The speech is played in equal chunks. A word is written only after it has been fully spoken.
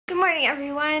morning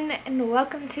everyone and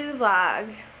welcome to the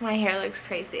vlog. My hair looks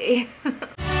crazy.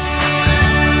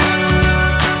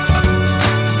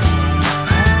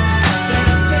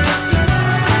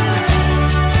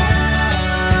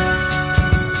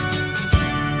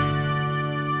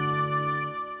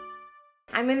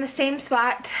 I'm in the same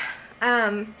spot,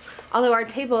 although our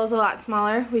table is a lot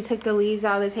smaller. We took the leaves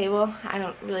out of the table.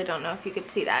 I really don't know if you could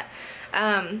see that.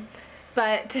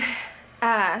 But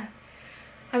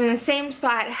I'm in the same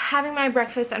spot having my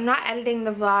breakfast. I'm not editing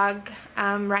the vlog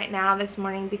right now this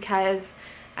morning because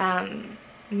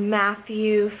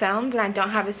Matthew filmed and I don't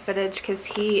have his footage because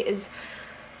he is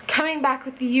coming back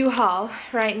with the U-Haul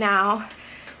right now.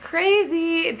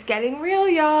 Crazy, it's getting real,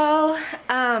 y'all.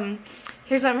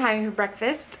 Here's what I'm having for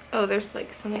breakfast. Oh, there's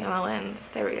like something on the lens.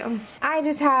 There we go. I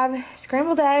just have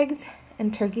scrambled eggs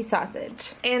and turkey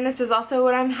sausage. And this is also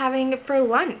what I'm having for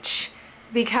lunch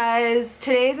because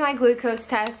today's my glucose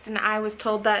test and I was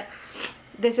told that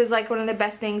this is like one of the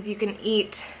best things you can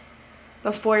eat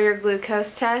before your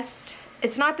glucose test.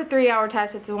 It's not the 3-hour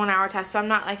test, it's the 1-hour test, so I'm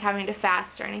not like having to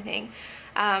fast or anything.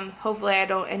 Hopefully I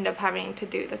don't end up having to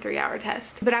do the 3-hour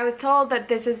test. But I was told that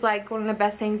this is like one of the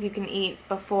best things you can eat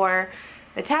before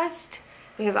the test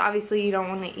because obviously you don't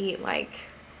want to eat like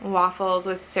waffles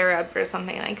with syrup or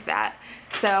something like that.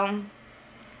 So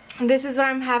this is what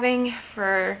I'm having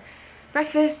for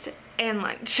breakfast and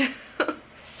lunch.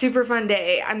 Super fun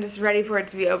day. I'm just ready for it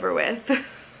to be over with.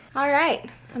 Alright,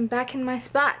 I'm back in my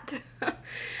spot.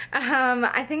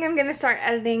 I think I'm gonna start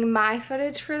editing my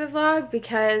footage for the vlog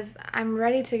because I'm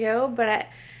ready to go, but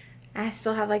I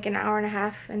still have like an hour and a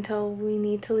half until we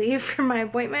need to leave for my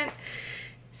appointment.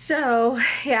 So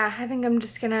yeah, I think I'm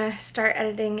just gonna start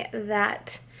editing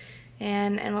that,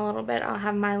 and in a little bit I'll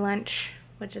have my lunch,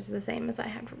 which is the same as I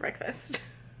had for breakfast.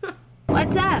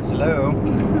 What's up? Hello.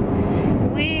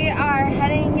 We are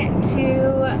heading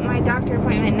to my doctor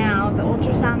appointment now. The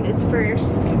ultrasound is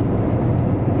first.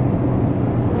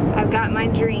 I've got my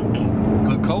drink.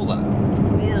 Coca-Cola.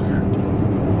 Ugh.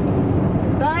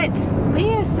 But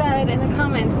Leah said in the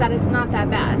comments that it's not that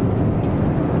bad.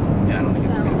 Yeah, I don't think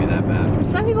it's going to be that bad.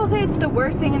 Some people say it's the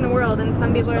worst thing in the world, and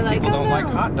some people are like, people oh, don't like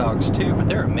hot dogs too, but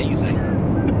they're amazing.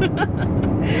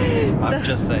 I'm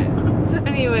just saying. So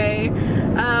anyway,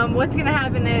 what's going to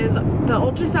happen is the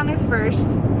ultrasound is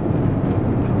first,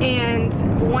 and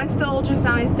once the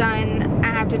ultrasound is done, I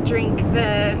have to drink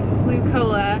the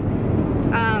glucola,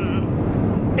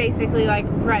 basically like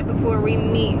right before we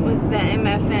meet with the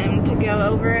MFM to go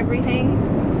over everything.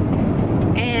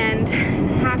 And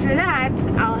after that,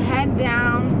 I'll head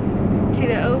down to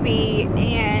the OB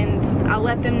and I'll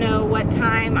let them know what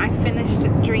time I finished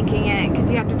drinking it, because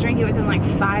you have to drink it within like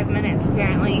 5 minutes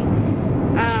apparently.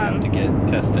 You have to get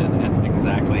tested at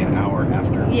exactly an hour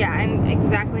after. Yeah, and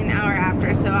exactly an hour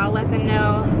after. So I'll let them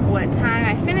know what time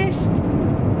I finished,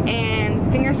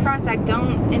 and fingers crossed I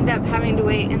don't end up having to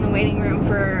wait in the waiting room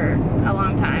for a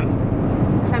long time,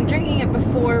 because I'm drinking it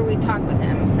before we talk with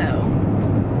him, so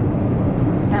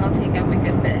that'll take up a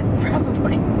good bit,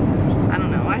 probably. I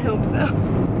don't know, I hope so.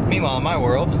 Meanwhile, in my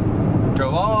world,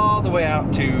 drove all the way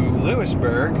out to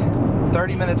Lewisburg,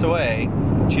 30 minutes away,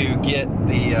 to get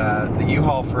the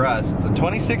U-Haul for us. It's a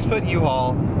 26-foot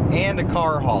U-Haul and a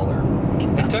car hauler.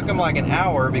 It took them like an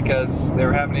hour because they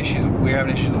were having issues. We were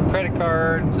having issues with credit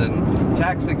cards and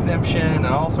tax exemption and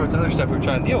all sorts of other stuff we were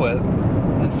trying to deal with.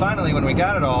 And finally, when we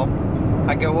got it all,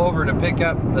 I go over to pick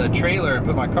up the trailer and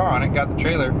put my car on it, got the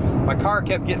trailer. My car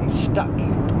kept getting stuck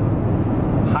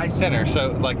high center,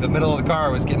 so like the middle of the car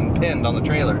was getting pinned on the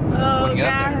trailer. Oh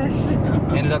gosh.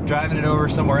 Ended up driving it over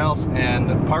somewhere else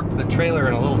and parked the trailer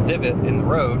in a little divot in the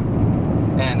road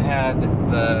and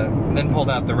then pulled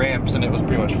out the ramps, and it was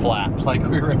pretty much flat. Like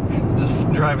we were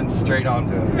just driving straight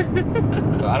onto it.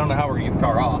 So I don't know how we're gonna get the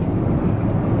car off.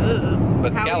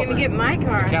 But how are we gonna get my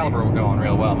car? The caliper will go on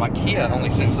real well. My Kia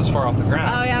only sits this far off the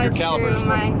ground. Oh yeah, your that's caliper true. is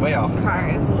like way off the car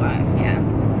is a lot, yeah.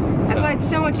 That's why it's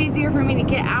so much easier for me to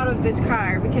get out of this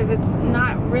car, because it's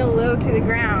not real low to the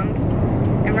ground.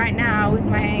 And right now, with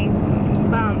my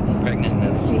bump,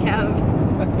 pregnantness, yeah,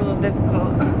 it's a little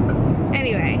difficult.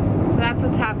 Anyway, so that's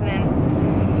what's happening.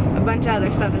 A bunch of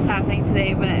other stuff is happening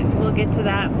today, but we'll get to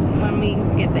that when we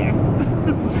get there.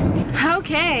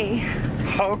 Okay.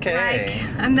 Okay.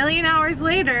 Like a million hours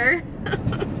later,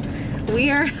 we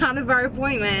are out of our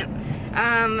appointment.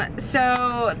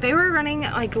 So they were running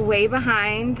like way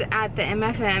behind at the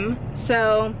MFM.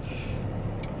 So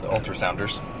the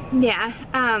ultrasounders. Yeah.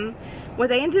 What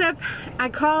they ended up, I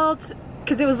called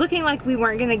because it was looking like we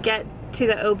weren't gonna get to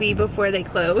the OB before they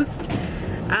closed.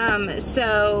 I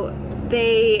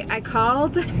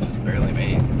called. It was barely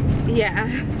me. Yeah.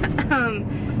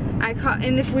 I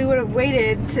and if we would have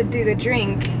waited to do the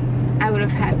drink, I would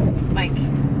have had, like,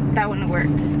 that wouldn't have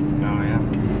worked. Oh yeah.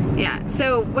 Yeah,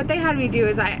 so what they had me do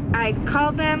is I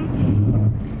called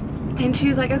them, and she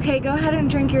was like, okay, go ahead and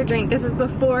drink your drink. This is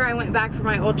before I went back for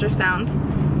my ultrasound.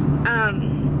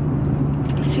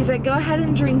 She's like, go ahead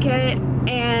and drink it,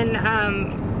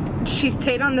 and she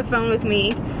stayed on the phone with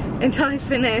me until I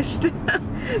finished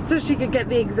so she could get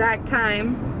the exact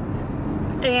time.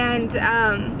 And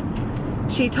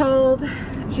she told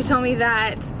me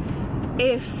that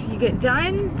if you get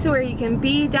done to where you can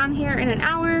be down here in an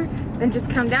hour, then just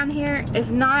come down here. If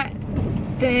not,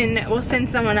 then we'll send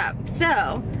someone up.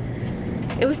 So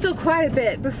it was still quite a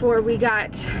bit before we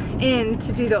got in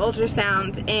to do the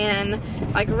ultrasound, and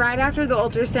like right after the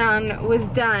ultrasound was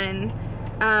done,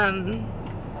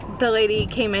 the lady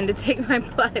came in to take my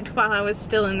blood while I was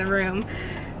still in the room.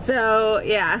 So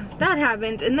yeah, that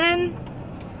happened. And then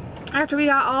after we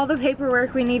got all the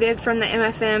paperwork we needed from the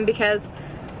MFM, because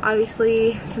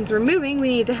obviously since we're moving we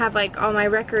need to have like all my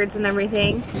records and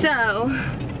everything. So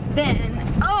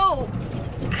then, oh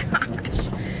gosh,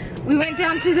 we went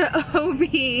down to the OB,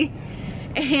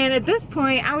 and at this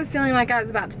point I was feeling like I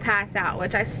was about to pass out,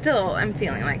 which I still am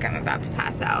feeling like I'm about to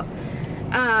pass out.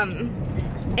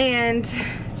 And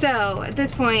so at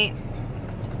this point,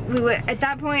 at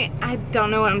that point, I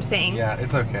don't know what I'm saying. Yeah,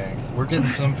 it's okay. We're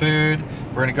getting some food.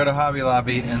 We're gonna go to Hobby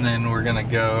Lobby, and then we're gonna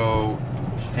go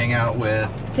hang out with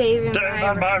Dave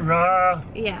and Myra.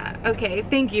 Yeah, okay,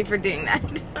 thank you for doing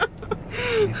that.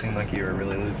 You seem like you were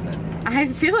really losing it.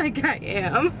 I feel like I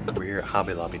am. We're here at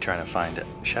Hobby Lobby trying to find a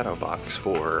shadow box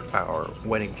for our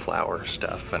wedding flower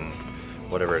stuff and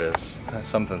whatever it is.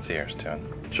 Something Ciera's doing.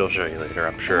 She'll show you later,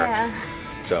 I'm sure. Yeah.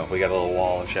 So we got a little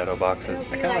wall of shadow boxes.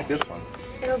 I kind of like this one.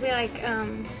 It'll be like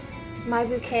my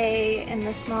bouquet and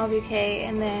the small bouquet,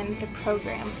 and then the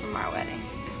program from our wedding.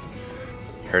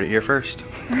 Heard it here first.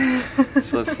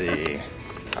 So let's see.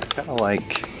 I kind of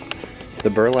like the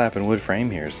burlap and wood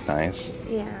frame here is nice.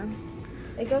 Yeah.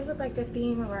 It goes with like the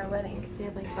theme of our wedding, because we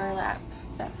had like burlap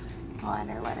stuff all at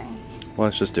our wedding. Well,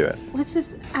 let's just do it.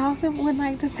 I also would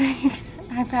like to say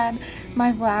I've had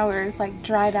my flowers, like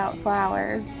dried out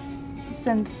flowers,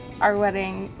 since our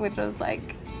wedding, which was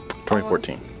like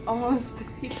 2014. Almost 3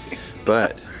 years.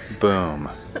 But boom,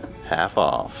 half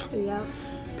off. Yep.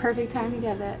 Perfect time to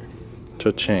get it.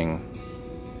 Cha-ching.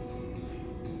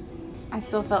 I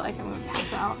still felt like I'm gonna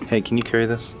pass out. Hey, can you carry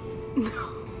this?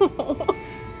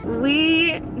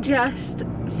 We just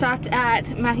stopped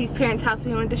at Matthew's parents' house.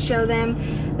 We wanted to show them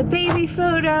the baby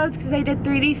photos because they did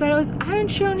 3D photos. I haven't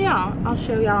shown y'all. I'll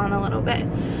show y'all in a little bit.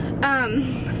 But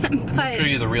I'll show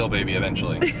you the real baby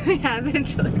eventually. Yeah,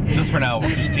 eventually. Just for now, we'll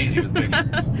just tease you with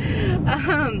pictures.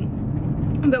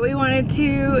 But we wanted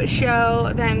to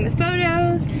show them the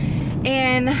photos,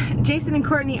 and Jason and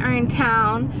Courtney are in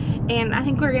town, and I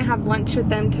think we're gonna have lunch with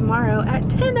them tomorrow at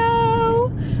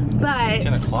 10:00. But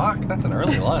 10 o'clock? That's an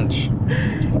early lunch.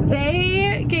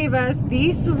 They gave us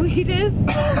the sweetest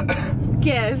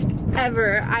gift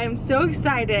ever. I am so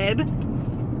excited.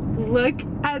 Look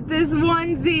at this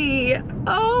onesie.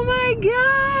 Oh my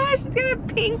gosh, it's got a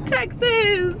pink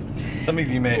Texas. Some of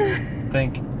you may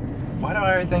think, why do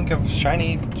I think of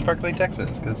shiny, sparkly Texas?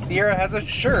 Because Ciera has a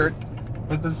shirt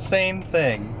with the same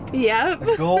thing. Yep.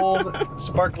 A gold,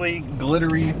 sparkly,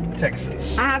 glittery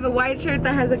Texas. I have a white shirt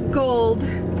that has a gold,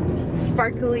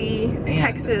 sparkly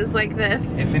Texas like this.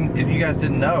 If you guys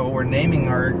didn't know, we're naming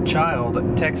our child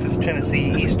Texas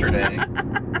Tennessee Easter Day.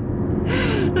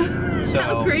 So,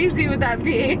 how crazy would that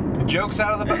be? Joke's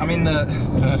out of the,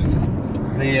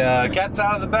 the cat's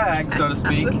out of the bag, so to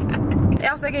speak. They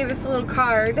also gave us a little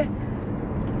card.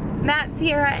 Matt,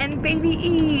 Ciera, and Baby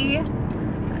E.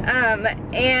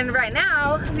 And right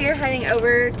now we are heading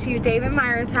over to Dave and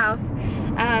Myra's house.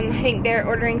 I think they're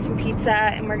ordering some pizza,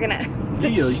 and we're gonna.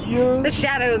 The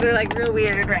shadows are like real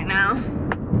weird right now.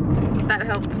 That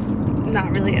helps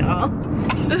not really at all.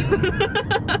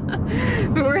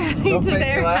 But we're heading to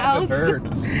their house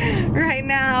right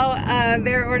now.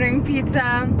 They're ordering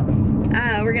pizza.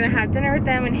 We're gonna have dinner with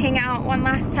them and hang out one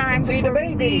last time before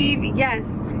we leave. Yes,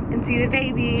 and see the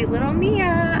baby, little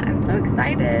Mia. I'm so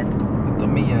excited. Little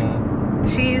Mia.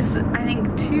 She's, I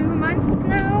think, 2 months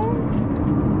now.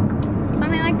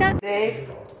 Something like that. Dave.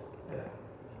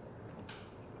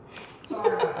 I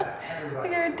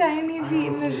got a tiny beat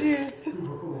in the shoes.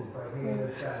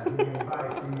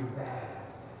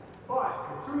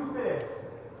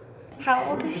 How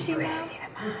old is she now?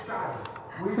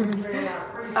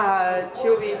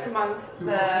 She'll be 2 months,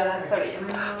 the 30th.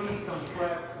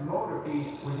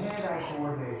 With hand-eye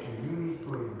coordination, you need to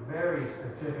a very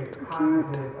specific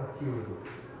cognitive acuity.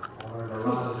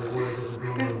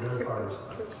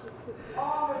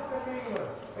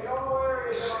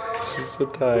 She's so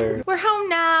tired. We're home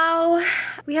now.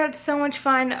 We had so much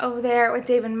fun over there with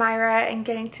Dave and Myra and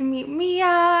getting to meet Mia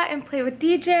and play with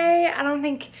DJ. I don't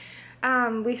think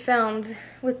we filmed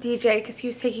with DJ because he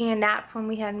was taking a nap when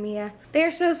we had Mia. They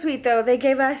are so sweet though. They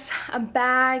gave us a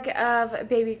bag of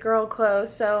baby girl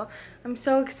clothes, so I'm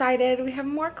so excited. We have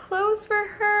more clothes for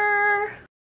her.